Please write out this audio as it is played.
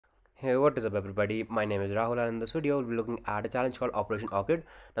Hey, what is up everybody? My name is Rahul and in this video we'll be looking at a challenge called Operation Orchid.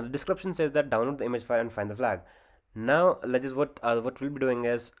 Now the description says that download the image file and find the flag. Now let's just what we'll be doing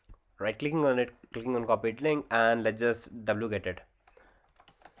is right clicking on it, clicking on copied link, and let's just wget it.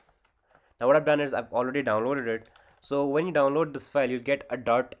 Now what I've done is I've already downloaded it. So when you download this file you'll get a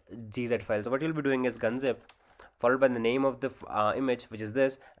 .gz file. So what you'll be doing is gunzip followed by the name of the image, which is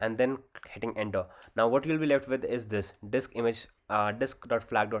this, and then hitting enter. Now what you'll be left with is this disk image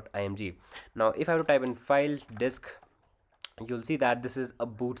disk.flag.img. Now if I have to type in file disk, you'll see that this is a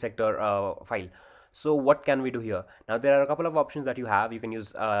boot sector file. So what can we do here? Now there are a couple of options that you have. You can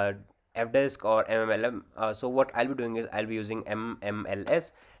use fdisk or mmlm. So what I'll be doing is I'll be using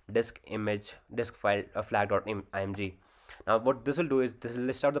mmls disk image disk file flag.img. Now what this will do is this will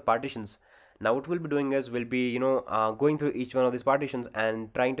list out the partitions. Now what we'll be doing is we'll be going through each one of these partitions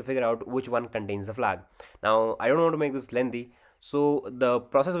and trying to figure out which one contains the flag. Now I don't want to make this lengthy, so the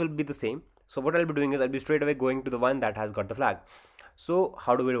process will be the same. So what I'll be doing is I'll be straight away going to the one that has got the flag. So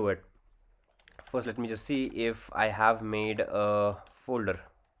how do we do it? First let me just see if I have made a folder.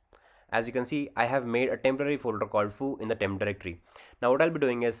 As you can see, I have made a temporary folder called foo in the temp directory. Now what I'll be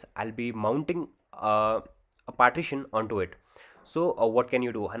doing is I'll be mounting a partition onto it. So what can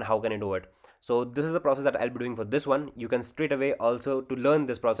you do and how can you do it? So this is the process that I'll be doing for this one. You can straight away also, to learn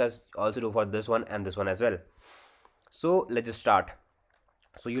this process, also do for this one and this one as well. So let's just start.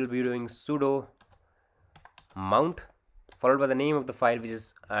 So you'll be doing sudo mount followed by the name of the file, which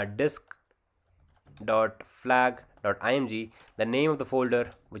is disk.flag.img, the name of the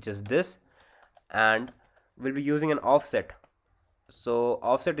folder, which is this, and we'll be using an offset. So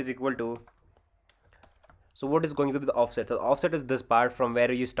offset is equal to, so what is going to be the offset? The offset is this part from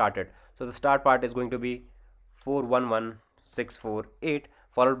where you started. So the start part is going to be 411648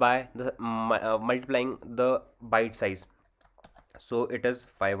 followed by the multiplying the byte size. So it is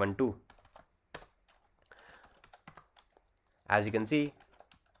 512. As you can see,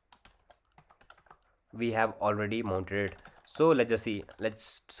 we have already mounted it. So let's just see.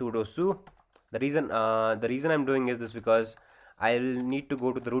 Let's sudo su. The reason I'm doing is this because I'll need to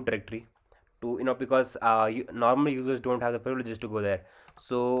go to the root directory to because normally users don't have the privileges to go there.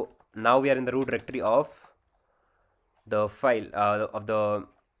 So now we are in the root directory of the file of the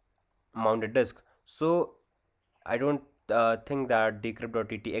mounted disk. So I don't think that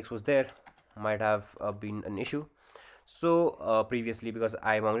decrypt.ttx was there. Might have been an issue. So previously, because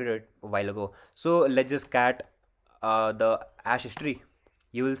I mounted it a while ago. So let's just cat the hash history.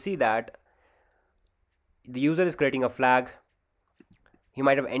 You will see that the user is creating a flag. He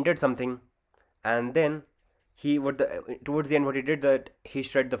might have entered something, and then he towards the end what he did, that he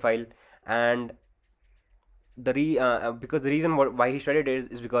shred the file, and because the reason why he shredded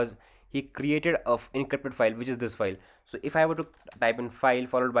it is because he created a encrypted file, which is this file. So if I were to type in file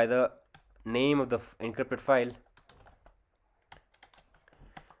followed by the name of the encrypted file,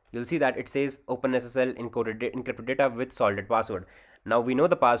 you'll see that it says OpenSSL encrypted data with salted password. Now we know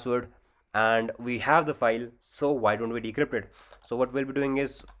the password and we have the file, so why don't we decrypt it? So what we'll be doing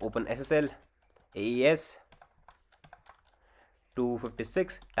is OpenSSL AES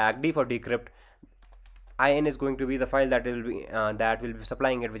 256 tag D for decrypt. IN is going to be the file that will be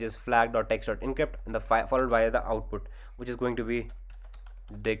supplying it, which is flag.text.encrypt, and the file followed by the output, which is going to be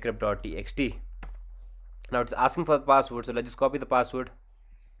decrypt.txt. Now it's asking for the password, so let's just copy the password.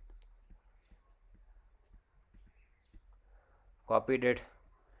 Copied it.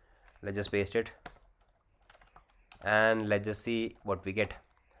 Let's just paste it, and let's just see what we get.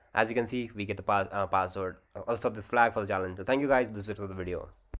 As you can see, we get the password, also the flag for the challenge. So thank you guys. This is it for the video.